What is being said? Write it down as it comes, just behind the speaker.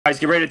Guys,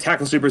 get ready to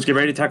tackle supers, get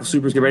ready to tackle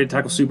supers, get ready to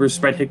tackle supers,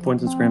 spread hit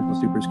points and scramble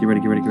supers. Get ready,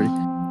 get ready, get ready.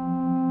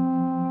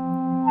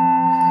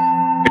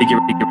 Get ready, get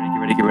ready, get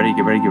ready, get ready,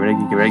 get ready, get ready,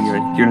 get ready, get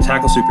ready. You're gonna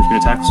tackle supers, you're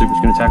gonna tackle supers,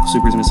 you're gonna tackle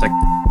supers in a second.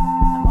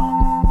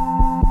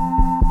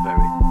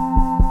 Very.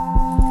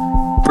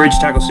 Bridge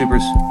tackle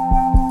supers.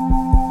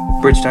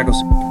 Bridge tackle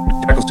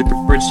supers,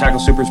 bridge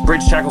tackle supers,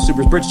 bridge tackle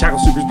supers, bridge tackle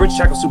supers, bridge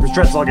tackle supers,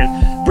 dreads log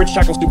in. Bridge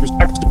tackle supers,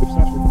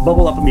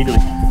 bubble up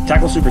immediately.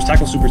 Tackle supers,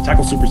 tackle supers,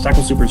 tackle supers,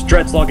 tackle supers,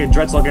 dreads log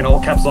in,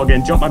 all caps log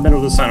in, jump my middle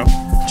to the sino,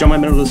 jump my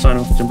middle to the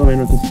sino, jump my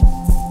middle to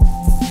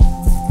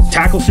the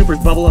tackle supers,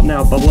 bubble up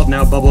now, bubble up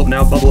now, bubble up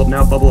now, bubble up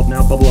now, bubble up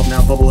now, bubble up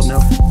now, bubble up now.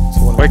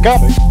 Wake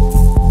up!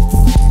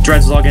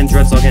 Dreads log in,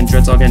 dreads log in,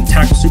 dreads log in,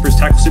 tackle supers,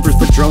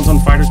 put drones on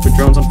fighters, put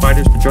drones on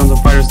fighters, put drones on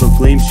fighters, they'll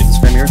gleam, shoot the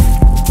spam here.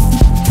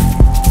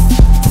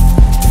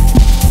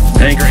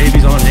 Anchor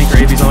AV's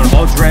on,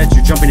 all dreads,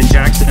 you're jumping to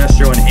Jackson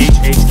Estro and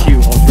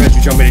HHQ, all dreads,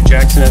 you're jumping to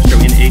Jackson Estro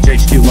in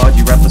HHQ, Lodge,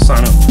 you rep the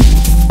sign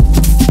up.